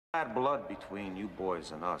Bad blood between you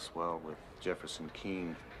boys and us, well, with Jefferson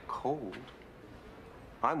Keene cold,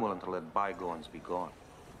 I'm willing to let bygones be gone.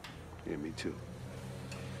 Yeah, me too.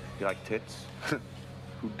 You like tits?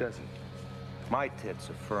 Who doesn't? My tits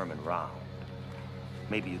are firm and round.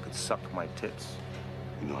 Maybe you could suck my tits.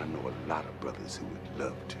 You know, I know a lot of brothers who would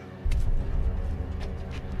love to.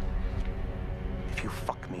 If you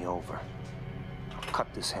fuck me over, I'll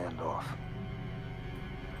cut this hand off.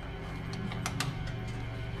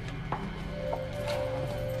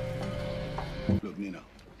 Look, Nino,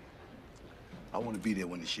 I want to be there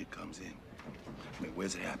when the shit comes in. I mean,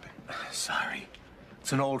 where's it happen? Sorry.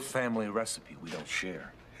 It's an old family recipe we don't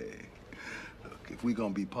share. Hey, look, if we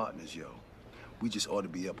gonna be partners, yo, we just ought to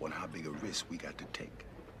be up on how big a risk we got to take.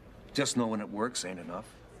 Just knowing it works ain't enough.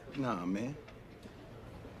 Nah, man.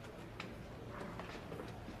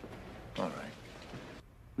 All right.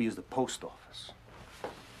 We use the post office.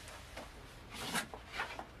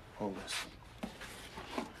 Hold this.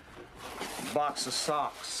 A box of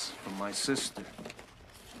socks from my sister.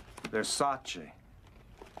 They're Saatchi.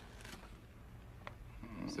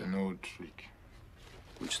 It's an old trick.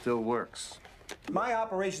 Which still works. My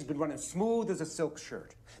operation's been running smooth as a silk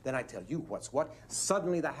shirt. Then I tell you what's what,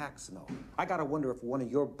 suddenly the hacks know. I gotta wonder if one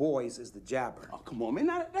of your boys is the jabber. Oh, come on,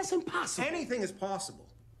 man, that's impossible. Anything is possible.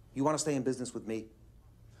 You wanna stay in business with me?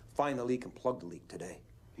 Find the leak and plug the leak today.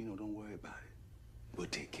 You know, don't worry about it. We'll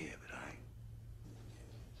take care of it, all right?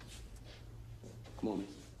 Come on, man.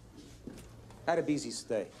 Had a busy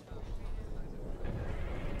stay.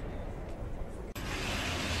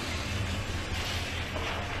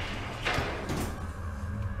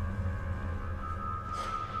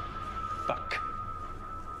 Fuck.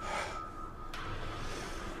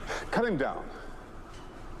 Cut him down.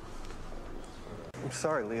 I'm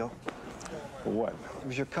sorry, Leo. For what? It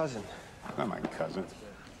was your cousin. Not my cousin.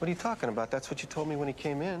 What are you talking about? That's what you told me when he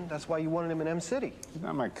came in. That's why you wanted him in M-City. He's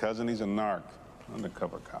not my cousin. He's a narc.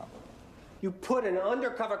 Undercover cop. You put an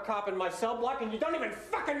undercover cop in my cell block and you don't even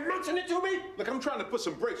fucking mention it to me? Look, I'm trying to put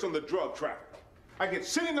some brakes on the drug traffic. I get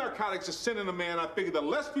city narcotics to sending a man. I figure the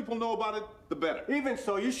less people know about it, the better. Even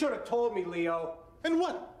so, you should have told me, Leo. And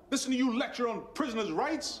what? Listen to you lecture on prisoners'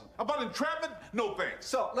 rights? About entrapment? No thanks.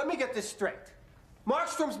 So, let me get this straight.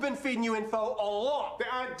 Markstrom's been feeding you info all along.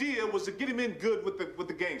 The idea was to get him in good with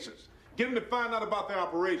the gangsters. Get him to find out about their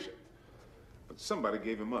operation. But somebody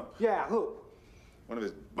gave him up. Yeah, who? One of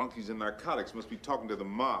his bunkies in narcotics must be talking to the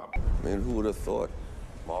mob. Man, who would have thought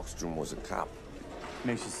Markstrom was a cop?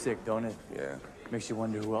 Makes you sick, don't it? Yeah. Makes you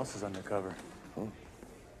wonder who else is undercover. Huh?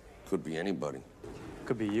 Could be anybody.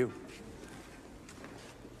 Could be you.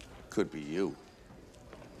 Could be you.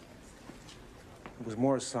 It was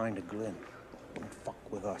more a sign to Glenn. Don't fuck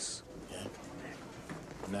with us. Yeah.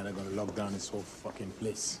 Now they're gonna lock down this whole fucking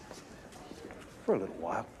place. For a little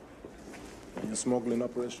while. And the smuggling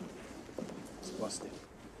operation? It's busted.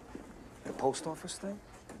 The post office thing?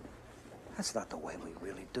 That's not the way we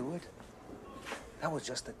really do it. That was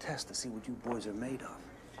just a test to see what you boys are made of.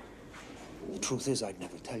 The truth is, I'd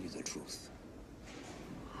never tell you the truth.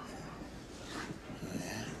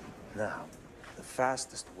 Yeah. Now, the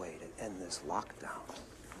fastest way to end this lockdown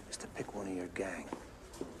is to pick one of your gang,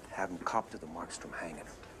 have him cop to the Markstrom hanging him.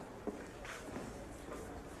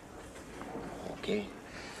 Okay.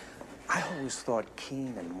 I always thought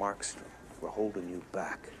Keene and Markstrom were holding you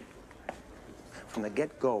back. From the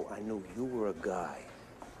get-go, I knew you were a guy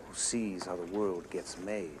who sees how the world gets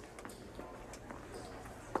made.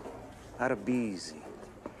 That'd be easy.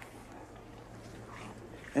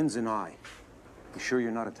 Ends in I. You sure you're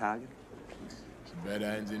not Italian? It's a better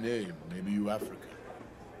ends in name. Maybe you African.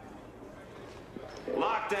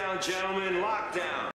 Lockdown, gentlemen, lockdown.